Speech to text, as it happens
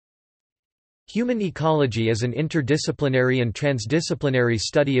Human ecology is an interdisciplinary and transdisciplinary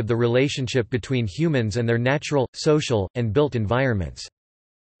study of the relationship between humans and their natural, social, and built environments.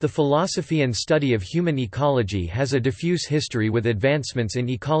 The philosophy and study of human ecology has a diffuse history with advancements in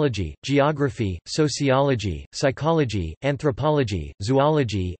ecology, geography, sociology, psychology, anthropology,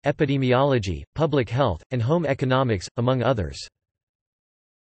 zoology, epidemiology, public health, and home economics, among others.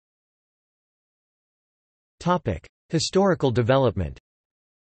 Historical development.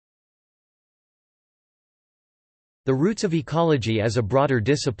 The roots of ecology as a broader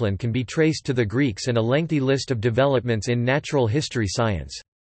discipline can be traced to the Greeks and a lengthy list of developments in natural history science.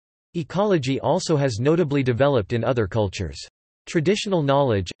 Ecology also has notably developed in other cultures. Traditional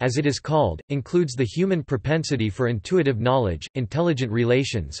knowledge, as it is called, includes the human propensity for intuitive knowledge, intelligent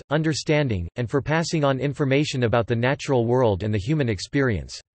relations, understanding, and for passing on information about the natural world and the human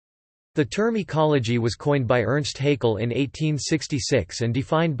experience. The term ecology was coined by Ernst Haeckel in 1866 and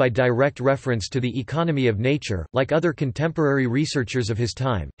defined by direct reference to the economy of nature. Like other contemporary researchers of his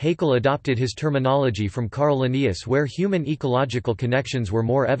time, Haeckel adopted his terminology from Carl Linnaeus, where human ecological connections were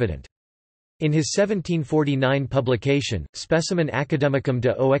more evident. In his 1749 publication, Specimen Academicum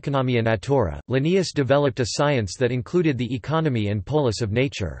de Oeconomia Natura, Linnaeus developed a science that included the economy and polis of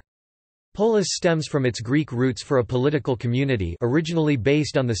nature. Polis stems from its Greek roots for a political community, originally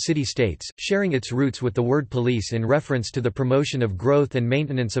based on the city-states, sharing its roots with the word police in reference to the promotion of growth and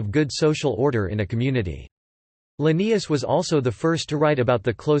maintenance of good social order in a community. Linnaeus was also the first to write about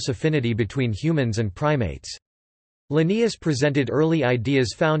the close affinity between humans and primates. Linnaeus presented early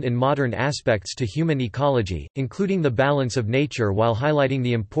ideas found in modern aspects to human ecology, including the balance of nature, while highlighting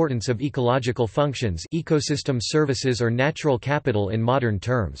the importance of ecological functions, ecosystem services, or natural capital in modern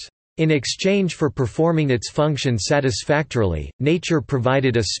terms. In exchange for performing its function satisfactorily, nature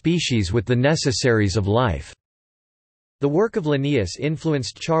provided a species with the necessaries of life. The work of Linnaeus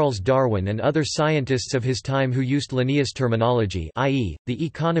influenced Charles Darwin and other scientists of his time who used Linnaeus terminology, i.e., the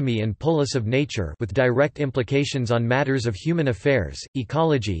economy and polis of nature, with direct implications on matters of human affairs,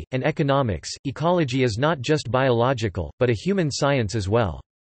 ecology, and economics. Ecology is not just biological, but a human science as well.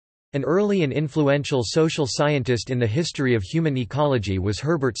 An early and influential social scientist in the history of human ecology was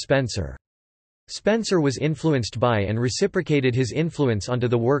Herbert Spencer. Spencer was influenced by and reciprocated his influence onto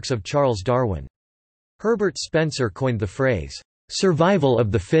the works of Charles Darwin. Herbert Spencer coined the phrase, "survival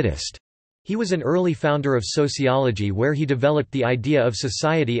of the fittest." He was an early founder of sociology, where he developed the idea of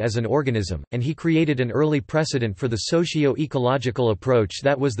society as an organism, and he created an early precedent for the socio-ecological approach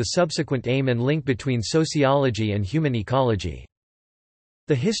that was the subsequent aim and link between sociology and human ecology.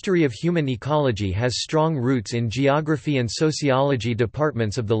 The history of human ecology has strong roots in geography and sociology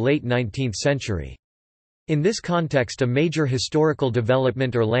departments of the late 19th century. In this context, a major historical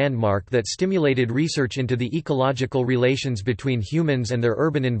development or landmark that stimulated research into the ecological relations between humans and their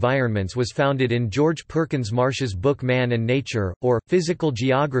urban environments was founded in George Perkins Marsh's book Man and Nature, or, Physical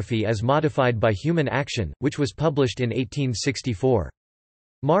Geography as Modified by Human Action, which was published in 1864.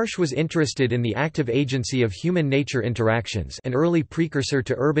 Marsh was interested in the active agency of human-nature interactions, an early precursor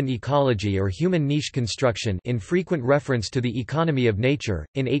to urban ecology or human niche construction, in frequent reference to the economy of nature.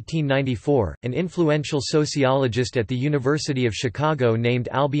 In 1894, an influential sociologist at the University of Chicago named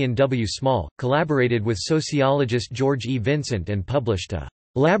Albion W. Small collaborated with sociologist George E. Vincent and published a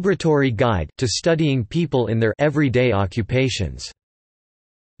laboratory guide to studying people in their everyday occupations.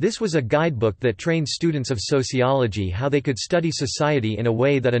 This was a guidebook that trained students of sociology how they could study society in a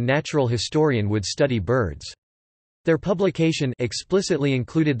way that a natural historian would study birds. Their publication explicitly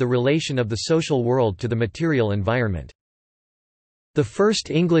included the relation of the social world to the material environment. The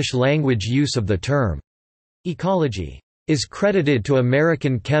first English-language use of the term ecology is credited to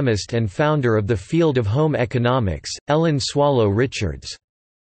American chemist and founder of the field of home economics, Ellen Swallow Richards.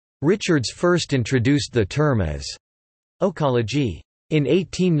 Richards first introduced the term as ecology in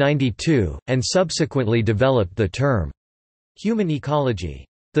 1892, and subsequently developed the term human ecology.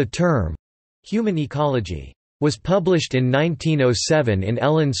 The term human ecology was published in 1907 in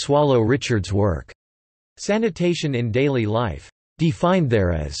Ellen Swallow Richards' work, Sanitation in Daily Life, defined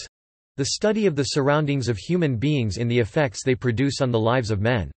there as the study of the surroundings of human beings in the effects they produce on the lives of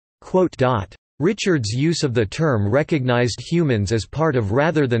men. Richards' use of the term recognized humans as part of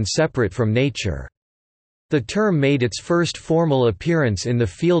rather than separate from nature. The term made its first formal appearance in the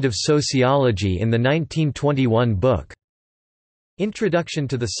field of sociology in the 1921 book, Introduction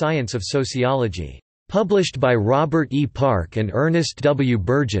to the Science of Sociology, published by Robert E. Park and Ernest W.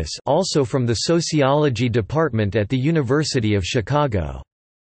 Burgess, also from the Sociology Department at the University of Chicago.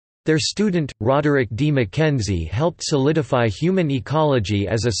 Their student, Roderick D. Mackenzie, helped solidify human ecology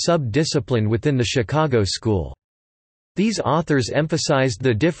as a sub-discipline within the Chicago School. These authors emphasized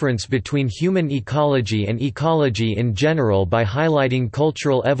the difference between human ecology and ecology in general by highlighting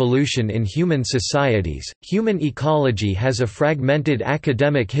cultural evolution in human societies. Human ecology has a fragmented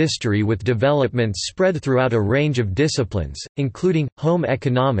academic history with developments spread throughout a range of disciplines, including home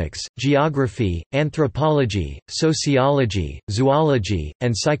economics, geography, anthropology, sociology, zoology,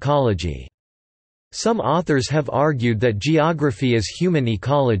 and psychology. Some authors have argued that geography is human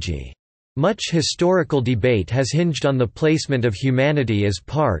ecology. Much historical debate has hinged on the placement of humanity as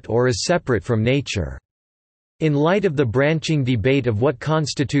part or as separate from nature. In light of the branching debate of what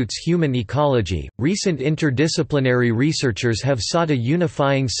constitutes human ecology, recent interdisciplinary researchers have sought a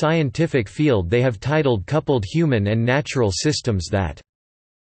unifying scientific field they have titled Coupled Human and Natural Systems that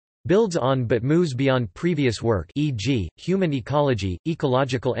builds on but moves beyond previous work, e.g., human ecology,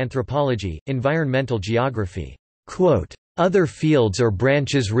 ecological anthropology, environmental geography. Other fields or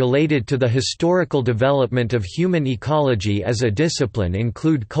branches related to the historical development of human ecology as a discipline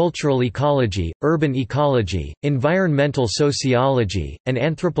include cultural ecology, urban ecology, environmental sociology, and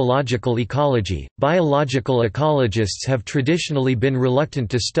anthropological ecology. Biological ecologists have traditionally been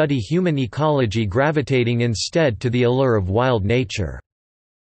reluctant to study human ecology, gravitating instead to the allure of wild nature.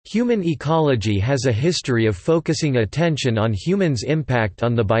 Human ecology has a history of focusing attention on humans' impact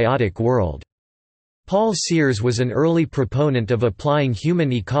on the biotic world. Paul Sears was an early proponent of applying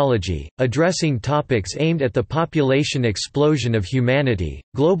human ecology, addressing topics aimed at the population explosion of humanity,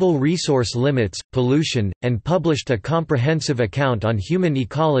 global resource limits, pollution, and published a comprehensive account on human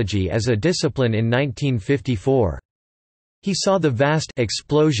ecology as a discipline in 1954. He saw the vast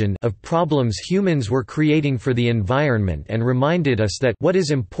explosion of problems humans were creating for the environment and reminded us that what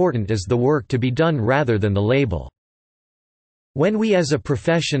is important is the work to be done rather than the label. When we as a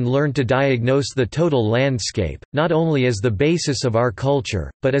profession learn to diagnose the total landscape, not only as the basis of our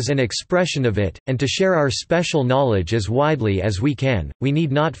culture, but as an expression of it, and to share our special knowledge as widely as we can, we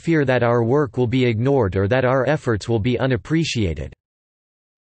need not fear that our work will be ignored or that our efforts will be unappreciated.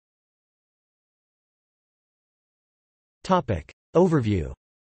 Overview.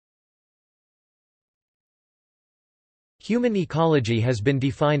 Human ecology has been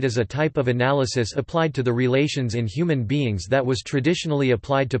defined as a type of analysis applied to the relations in human beings that was traditionally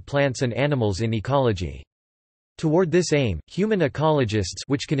applied to plants and animals in ecology. Toward this aim, human ecologists,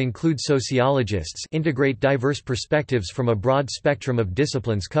 which can include sociologists, integrate diverse perspectives from a broad spectrum of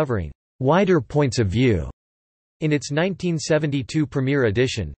disciplines covering wider points of view. In its 1972 premiere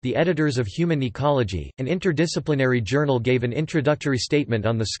edition, the editors of Human Ecology, an interdisciplinary journal, gave an introductory statement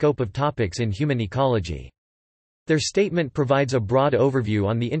on the scope of topics in human ecology. Their statement provides a broad overview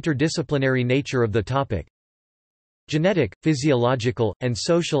on the interdisciplinary nature of the topic: genetic, physiological, and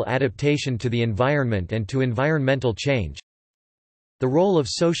social adaptation to the environment and to environmental change, the role of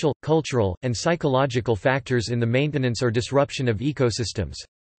social, cultural, and psychological factors in the maintenance or disruption of ecosystems,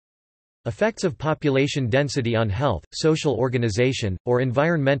 effects of population density on health, social organization, or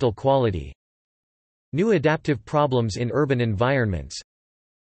environmental quality, new adaptive problems in urban environments,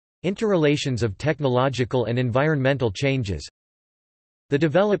 interrelations of technological and environmental changes, the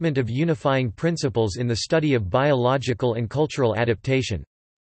development of unifying principles in the study of biological and cultural adaptation,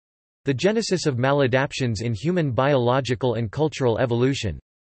 the genesis of maladaptions in human biological and cultural evolution,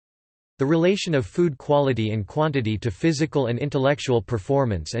 the relation of food quality and quantity to physical and intellectual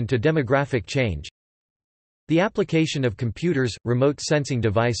performance and to demographic change, the application of computers, remote sensing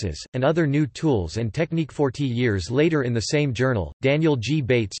devices, and other new tools and technique. 40 years later, in the same journal, Daniel G.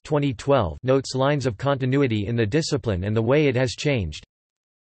 Bates 2012 notes lines of continuity in the discipline and the way it has changed.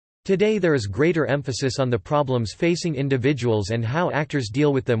 Today there is greater emphasis on the problems facing individuals and how actors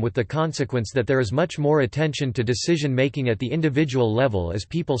deal with them, with the consequence that there is much more attention to decision-making at the individual level as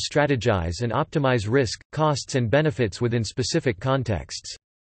people strategize and optimize risk, costs and benefits within specific contexts.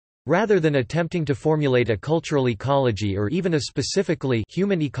 Rather than attempting to formulate a cultural ecology or even a specifically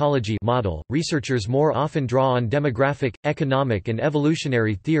human ecology model, researchers more often draw on demographic, economic and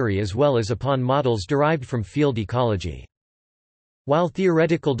evolutionary theory as well as upon models derived from field ecology. While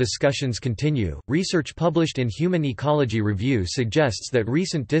theoretical discussions continue, research published in Human Ecology Review suggests that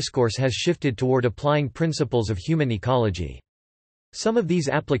recent discourse has shifted toward applying principles of human ecology. Some of these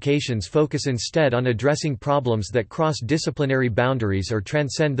applications focus instead on addressing problems that cross disciplinary boundaries or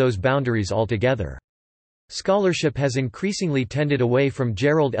transcend those boundaries altogether. Scholarship has increasingly tended away from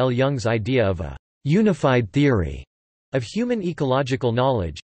Gerald L. Young's idea of a unified theory of human ecological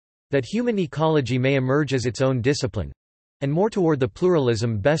knowledge, that human ecology may emerge as its own discipline, and more toward the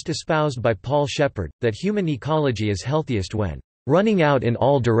pluralism best espoused by Paul Shepard, that human ecology is healthiest when running out in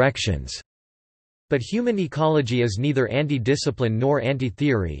all directions. But human ecology is neither anti-discipline nor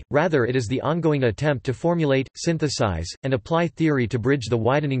anti-theory, rather it is the ongoing attempt to formulate, synthesize, and apply theory to bridge the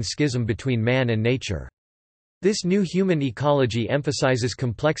widening schism between man and nature. This new human ecology emphasizes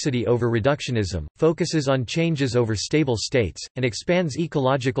complexity over reductionism, focuses on changes over stable states, and expands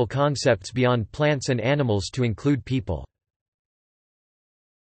ecological concepts beyond plants and animals to include people.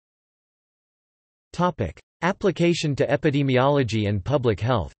 Application to epidemiology and public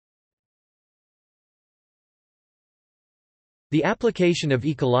health. The application of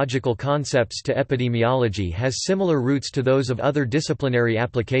ecological concepts to epidemiology has similar roots to those of other disciplinary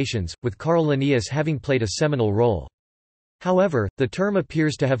applications, with Carl Linnaeus having played a seminal role. However, the term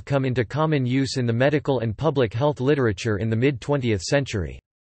appears to have come into common use in the medical and public health literature in the mid-20th century.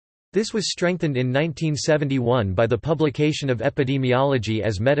 This was strengthened in 1971 by the publication of Epidemiology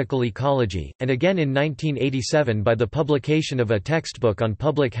as Medical Ecology, and again in 1987 by the publication of a textbook on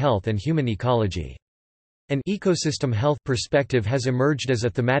public health and human ecology. An ecosystem health perspective has emerged as a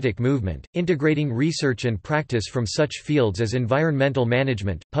thematic movement, integrating research and practice from such fields as environmental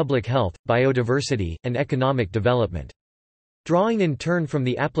management, public health, biodiversity, and economic development. Drawing in turn from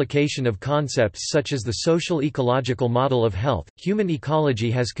the application of concepts such as the social ecological model of health, human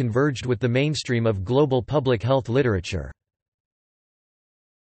ecology has converged with the mainstream of global public health literature.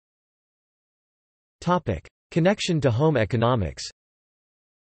 Connection to home economics.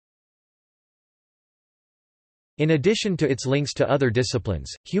 In addition to its links to other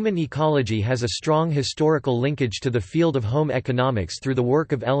disciplines, human ecology has a strong historical linkage to the field of home economics through the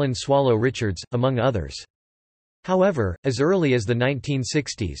work of Ellen Swallow Richards, among others. However, as early as the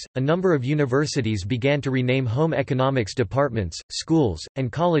 1960s, a number of universities began to rename home economics departments, schools,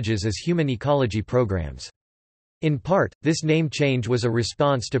 and colleges as human ecology programs. In part, this name change was a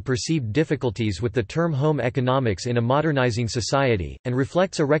response to perceived difficulties with the term home economics in a modernizing society, and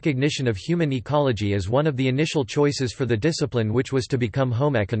reflects a recognition of human ecology as one of the initial choices for the discipline which was to become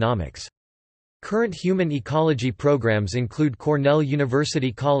home economics. Current human ecology programs include Cornell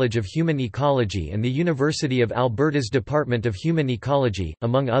University College of Human Ecology and the University of Alberta's Department of Human Ecology,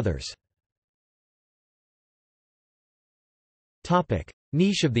 among others.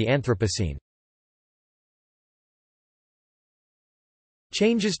 Niche of the Anthropocene.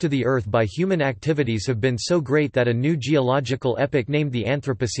 Changes to the Earth by human activities have been so great that a new geological epoch named the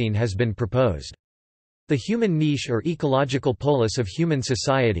Anthropocene has been proposed. The human niche or ecological polis of human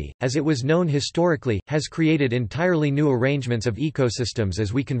society, as it was known historically, has created entirely new arrangements of ecosystems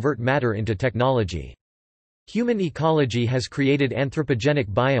as we convert matter into technology. Human ecology has created anthropogenic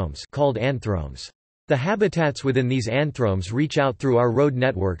biomes called anthromes. The habitats within these anthromes reach out through our road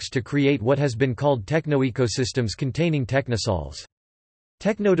networks to create what has been called technoecosystems containing technosols.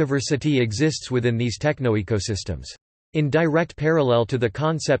 Technodiversity exists within these technoecosystems. In direct parallel to the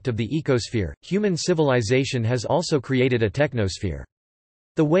concept of the ecosphere, human civilization has also created a technosphere.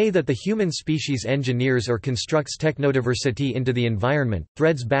 The way that the human species engineers or constructs technodiversity into the environment,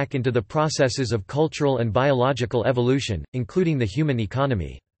 threads back into the processes of cultural and biological evolution, including the human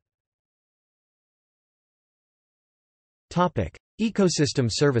economy. Ecosystem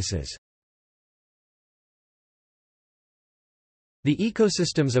services. The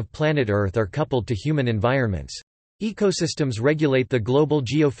ecosystems of planet Earth are coupled to human environments. Ecosystems regulate the global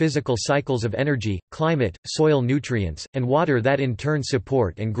geophysical cycles of energy, climate, soil nutrients, and water that in turn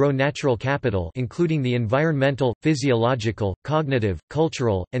support and grow natural capital, including the environmental, physiological, cognitive,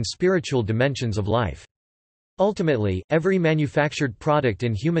 cultural, and spiritual dimensions of life. Ultimately, every manufactured product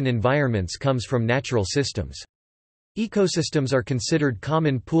in human environments comes from natural systems. Ecosystems are considered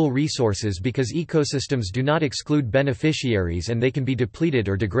common pool resources because ecosystems do not exclude beneficiaries and they can be depleted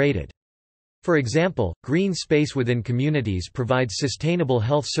or degraded. For example, green space within communities provides sustainable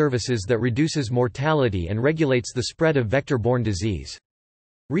health services that reduces mortality and regulates the spread of vector-borne disease.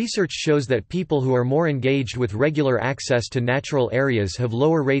 Research shows that people who are more engaged with regular access to natural areas have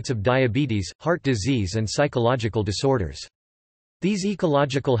lower rates of diabetes, heart disease and psychological disorders. These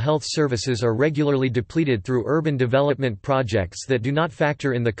ecological health services are regularly depleted through urban development projects that do not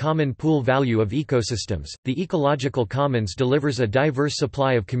factor in the common pool value of ecosystems. The ecological commons delivers a diverse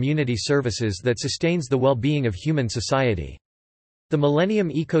supply of community services that sustains the well-being of human society. The Millennium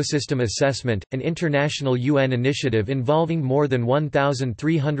Ecosystem Assessment, an international UN initiative involving more than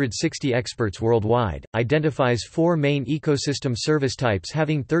 1,360 experts worldwide, identifies 4 main ecosystem service types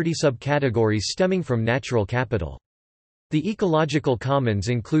having 30 subcategories stemming from natural capital. The ecological commons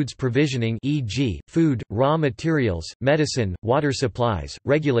includes provisioning, e.g., food, raw materials, medicine, water supplies,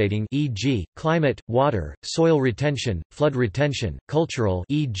 regulating, e.g., climate, water, soil retention, flood retention, cultural,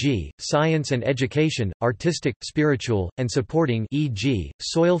 e.g., science and education, artistic, spiritual, and supporting, e.g.,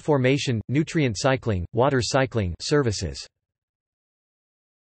 soil formation, nutrient cycling, water cycling services.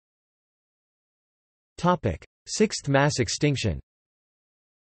 Topic: Sixth mass extinction.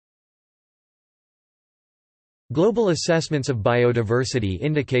 Global assessments of biodiversity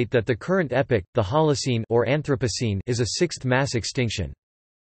indicate that the current epoch, the Holocene or Anthropocene, is a sixth mass extinction.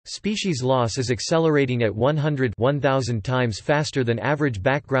 Species loss is accelerating at 100,000 times faster than average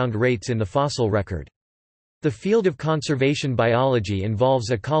background rates in the fossil record. The field of conservation biology involves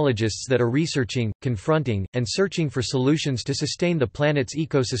ecologists that are researching, confronting, and searching for solutions to sustain the planet's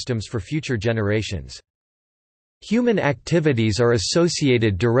ecosystems for future generations. Human activities are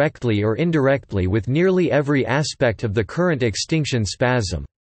associated directly or indirectly with nearly every aspect of the current extinction spasm.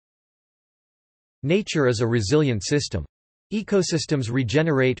 Nature is a resilient system. Ecosystems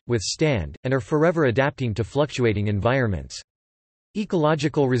regenerate, withstand, and are forever adapting to fluctuating environments.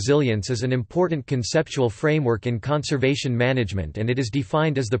 Ecological resilience is an important conceptual framework in conservation management, and it is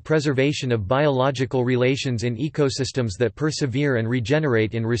defined as the preservation of biological relations in ecosystems that persevere and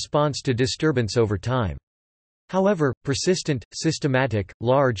regenerate in response to disturbance over time. However, persistent, systematic,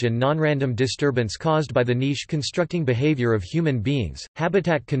 large and non-random disturbance caused by the niche constructing behavior of human beings,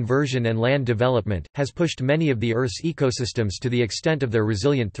 habitat conversion and land development, has pushed many of the Earth's ecosystems to the extent of their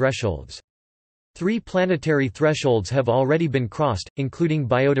resilient thresholds. 3 planetary thresholds have already been crossed, including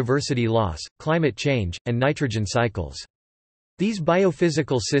biodiversity loss, climate change, and nitrogen cycles. These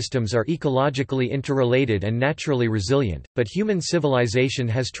biophysical systems are ecologically interrelated and naturally resilient, but human civilization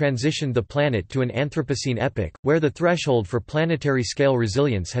has transitioned the planet to an Anthropocene epoch, where the threshold for planetary-scale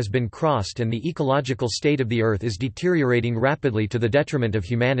resilience has been crossed and the ecological state of the Earth is deteriorating rapidly to the detriment of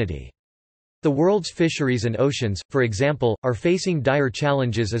humanity. The world's fisheries and oceans, for example, are facing dire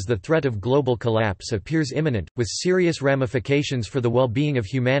challenges as the threat of global collapse appears imminent, with serious ramifications for the well-being of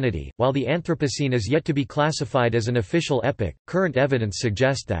humanity. While the Anthropocene is yet to be classified as an official epoch, current evidence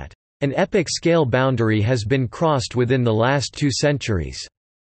suggests that an epoch-scale boundary has been crossed within the last 2 centuries.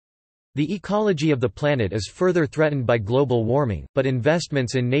 The ecology of the planet is further threatened by global warming, but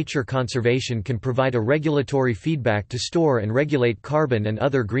investments in nature conservation can provide a regulatory feedback to store and regulate carbon and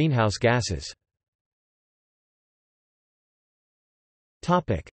other greenhouse gases.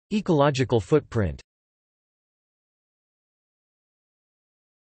 Ecological footprint.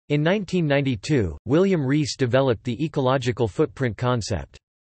 In 1992, William Rees developed the ecological footprint concept.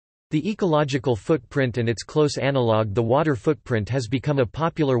 The ecological footprint and its close analog the water footprint has become a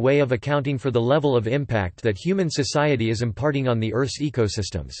popular way of accounting for the level of impact that human society is imparting on the Earth's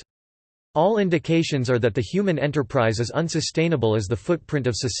ecosystems. All indications are that the human enterprise is unsustainable as the footprint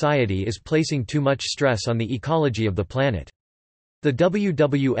of society is placing too much stress on the ecology of the planet. The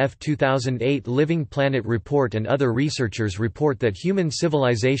WWF 2008 Living Planet Report and other researchers report that human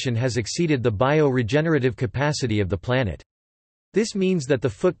civilization has exceeded the bio-regenerative capacity of the planet. This means that the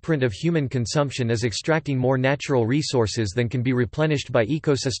footprint of human consumption is extracting more natural resources than can be replenished by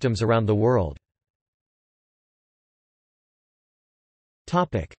ecosystems around the world.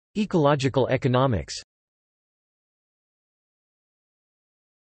 Ecological economics.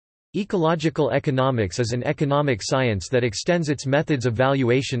 Ecological economics is an economic science that extends its methods of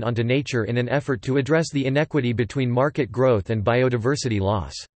valuation onto nature in an effort to address the inequity between market growth and biodiversity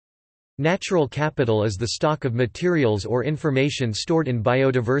loss. Natural capital is the stock of materials or information stored in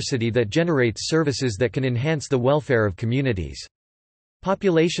biodiversity that generates services that can enhance the welfare of communities.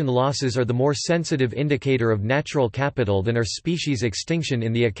 Population losses are the more sensitive indicator of natural capital than are species extinction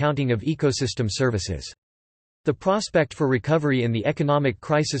in the accounting of ecosystem services. The prospect for recovery in the economic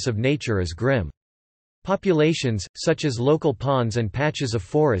crisis of nature is grim. Populations, such as local ponds and patches of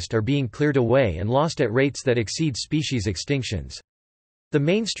forest, are being cleared away and lost at rates that exceed species extinctions. The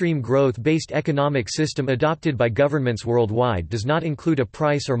mainstream growth-based economic system adopted by governments worldwide does not include a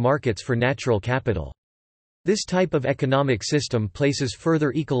price or markets for natural capital. This type of economic system places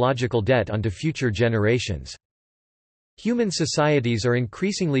further ecological debt onto future generations. Human societies are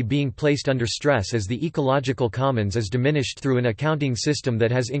increasingly being placed under stress as the ecological commons is diminished through an accounting system that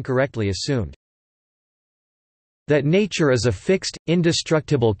has incorrectly assumed that nature is a fixed,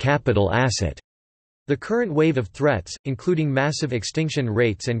 indestructible capital asset. The current wave of threats, including massive extinction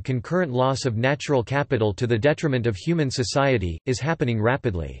rates and concurrent loss of natural capital to the detriment of human society, is happening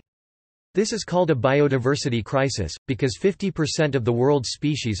rapidly. This is called a biodiversity crisis, because 50% of the world's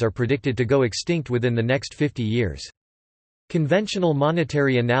species are predicted to go extinct within the next 50 years. Conventional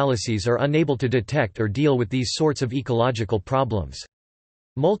monetary analyses are unable to detect or deal with these sorts of ecological problems.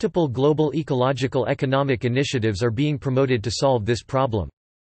 Multiple global ecological economic initiatives are being promoted to solve this problem.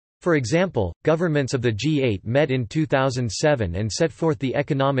 For example, governments of the G8 met in 2007 and set forth the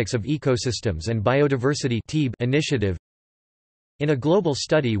Economics of Ecosystems and Biodiversity initiative. In a global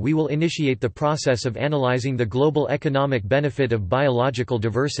study, we will initiate the process of analyzing the global economic benefit of biological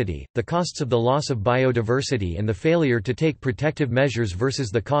diversity, the costs of the loss of biodiversity and the failure to take protective measures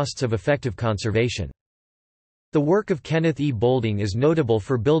versus the costs of effective conservation. The work of Kenneth E. Boulding is notable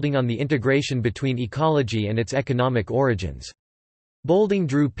for building on the integration between ecology and its economic origins. Boulding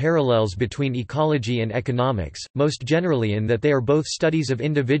drew parallels between ecology and economics, most generally in that they are both studies of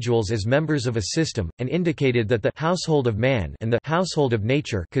individuals as members of a system, and indicated that the household of man and the household of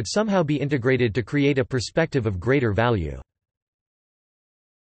nature could somehow be integrated to create a perspective of greater value.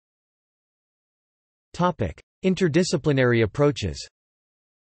 Interdisciplinary approaches.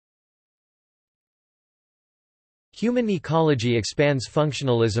 Human ecology expands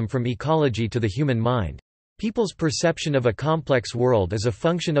functionalism from ecology to the human mind. People's perception of a complex world is a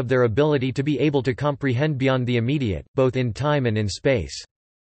function of their ability to be able to comprehend beyond the immediate, both in time and in space.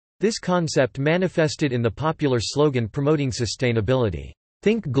 This concept manifested in the popular slogan promoting sustainability,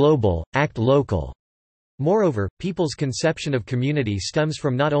 "Think global, act local." Moreover, people's conception of community stems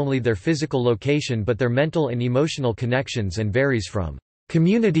from not only their physical location but their mental and emotional connections and varies from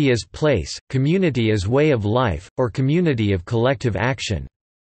community as place, community as way of life, or community of collective action.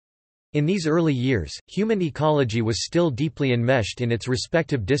 In these early years, human ecology was still deeply enmeshed in its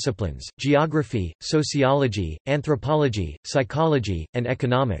respective disciplines: geography, sociology, anthropology, psychology, and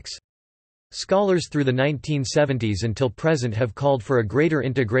economics. Scholars through the 1970s until present have called for a greater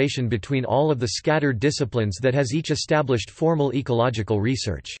integration between all of the scattered disciplines that has each established formal ecological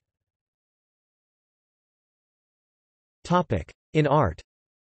research. In art.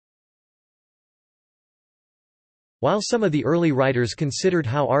 While some of the early writers considered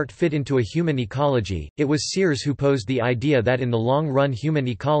how art fit into a human ecology, it was Sears who posed the idea that in the long run human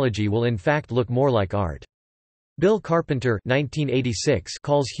ecology will in fact look more like art. Bill Carpenter 1986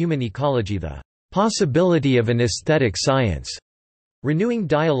 calls human ecology the possibility of an aesthetic science, renewing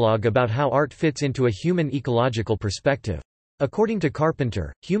dialogue about how art fits into a human ecological perspective. According to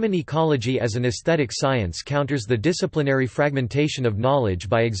Carpenter, human ecology as an aesthetic science counters the disciplinary fragmentation of knowledge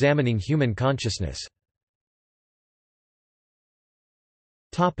by examining human consciousness.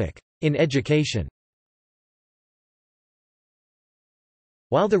 In education.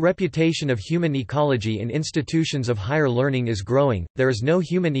 While the reputation of human ecology in institutions of higher learning is growing, there is no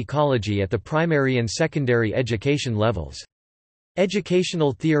human ecology at the primary and secondary education levels.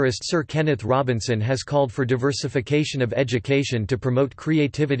 Educational theorist Sir Kenneth Robinson has called for diversification of education to promote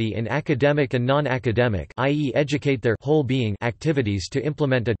creativity in academic and non-academic, i.e., educate their whole being activities to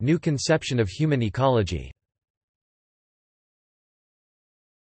implement a new conception of human ecology.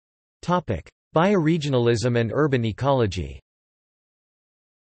 Bioregionalism and urban ecology.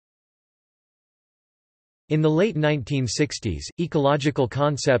 In the late 1960s, ecological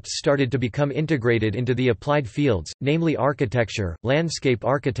concepts started to become integrated into the applied fields, namely architecture, landscape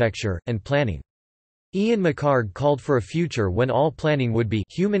architecture, and planning. Ian McHarg called for a future when all planning would be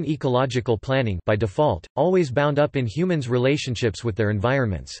human ecological planning by default, always bound up in humans' relationships with their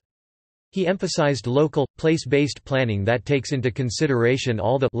environments. He emphasized local, place-based planning that takes into consideration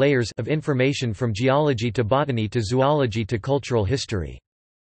all the layers of information from geology to botany to zoology to cultural history.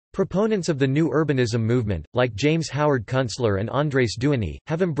 Proponents of the new urbanism movement, like James Howard Kunstler and Andrés Duany,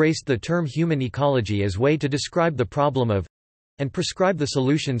 have embraced the term human ecology as way to describe the problem of—and prescribe the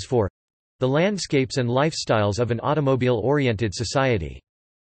solutions for—the landscapes and lifestyles of an automobile-oriented society.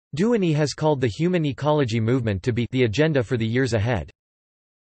 Duany has called the human ecology movement to be the agenda for the years ahead.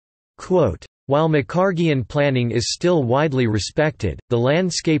 Quote, "While McHargian planning is still widely respected, the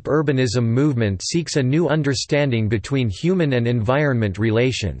landscape urbanism movement seeks a new understanding between human and environment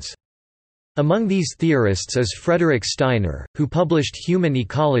relations. Among these theorists is Frederick Steiner, who published Human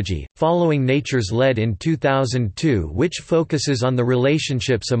Ecology, Following Nature's Lead in 2002, which focuses on the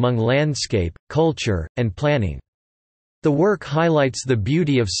relationships among landscape, culture, and planning. The work highlights the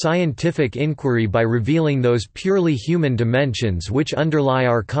beauty of scientific inquiry by revealing those purely human dimensions which underlie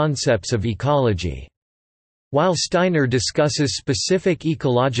our concepts of ecology." While Steiner discusses specific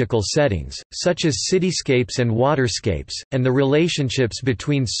ecological settings, such as cityscapes and waterscapes, and the relationships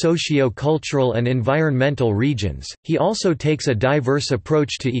between socio-cultural and environmental regions, he also takes a diverse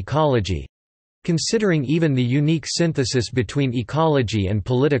approach to ecology—considering even the unique synthesis between ecology and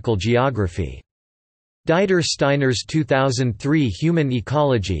political geography. Dieter Steiner's 2003 Human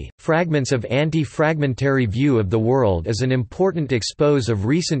Ecology, Fragments of Anti-Fragmentary View of the World is an important expose of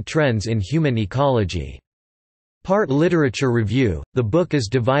recent trends in human ecology. Part literature review, the book is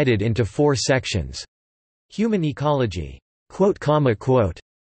divided into 4 sections. Human ecology, quote,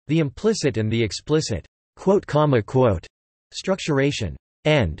 the implicit and the explicit, quote, structuration,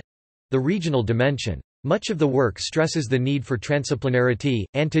 and the regional dimension. Much of the work stresses the need for transdisciplinarity,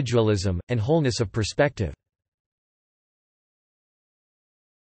 antidualism, and wholeness of perspective.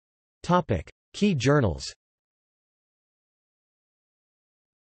 Key journals: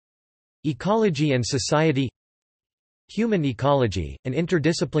 Ecology and Society, Human Ecology, an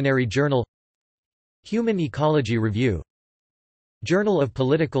interdisciplinary journal, Human Ecology Review, Journal of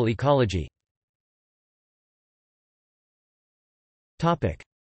Political Ecology.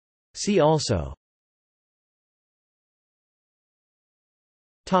 See also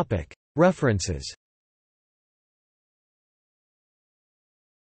References.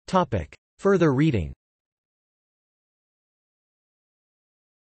 Further reading.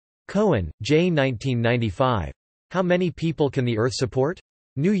 Cohen, J. 1995. How Many People Can the Earth Support?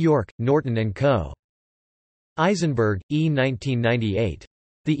 New York, Norton & Co. Eisenberg, E. 1998.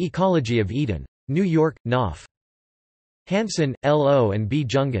 The Ecology of Eden. New York, Knopf. Hansen, L. O. and B.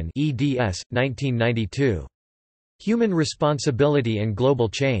 Jungen, eds. 1992. Human Responsibility and Global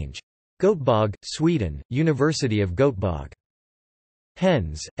Change. Göteborg, Sweden, University of Göteborg.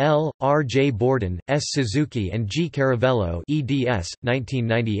 Hens, L., R. J. Borden, S. Suzuki and G. Caravello eds.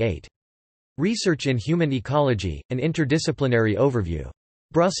 1998. Research in Human Ecology, an Interdisciplinary Overview.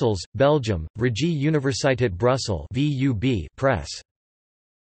 Brussels, Belgium, Vrije Universiteit Brussels VUB Press.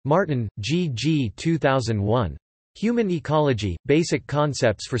 Martin, G. G. 2001. Human Ecology, Basic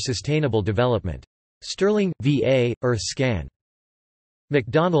Concepts for Sustainable Development. Sterling, V.A., EarthScan.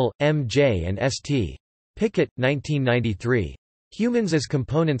 McDonnell, M. J. and S. T. Pickett, 1993. Humans as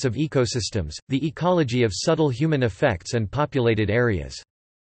Components of Ecosystems, The Ecology of Subtle Human Effects and Populated Areas.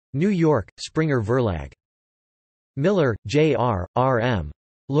 New York, Springer Verlag. Miller, J. R., R. M.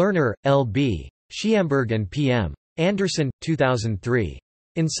 Lerner, L. B. Schiamberg and P. M. Anderson, 2003.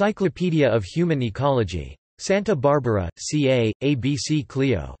 Encyclopedia of Human Ecology. Santa Barbara, CA, ABC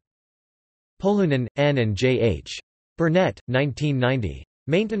Clio. Polunen, N. and J. H. Burnett, 1990.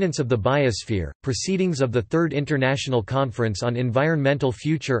 Maintenance of the Biosphere, Proceedings of the Third International Conference on Environmental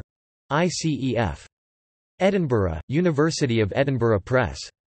Future. ICEF. Edinburgh, University of Edinburgh Press.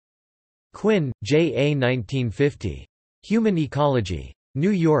 Quinn, J. A. 1950. Human Ecology.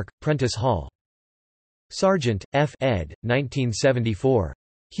 New York, Prentice Hall. Sargent, F. ed. 1974.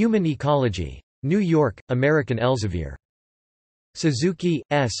 Human Ecology. New York, American Elsevier. Suzuki,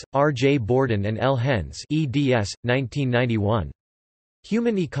 S., R. J. Borden and L. Hens eds. 1991.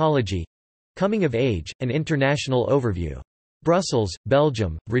 Human Ecology. Coming of Age, an International Overview. Brussels,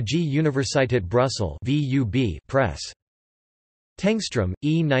 Belgium, Vrije Universiteit Brussels VUB Press. Tengstrom,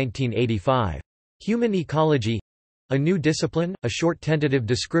 E. 1985. Human Ecology. A New Discipline, a short tentative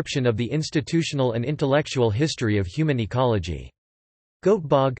description of the institutional and intellectual history of human ecology.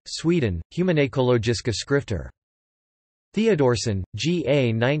 Göteborg, Sweden, Humanekologiska Skrifter. Theodorsson, G.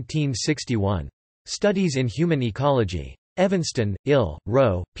 A. 1961. Studies in Human Ecology. Evanston, Ill,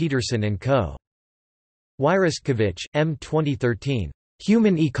 Rowe, Peterson & Co. Wyrostkiewicz, M. 2013.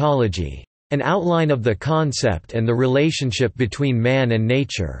 Human Ecology. An Outline of the Concept and the Relationship Between Man and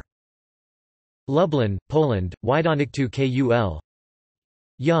Nature. Lublin, Poland, Wydawnictwo KUL.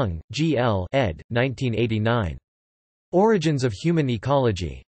 Young, G. L. ed. 1989. Origins of Human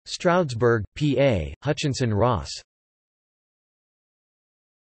Ecology. Stroudsburg, PA, Hutchinson Ross.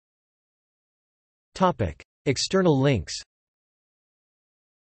 External links.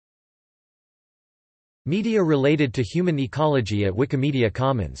 Media related to human ecology at Wikimedia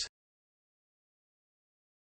Commons.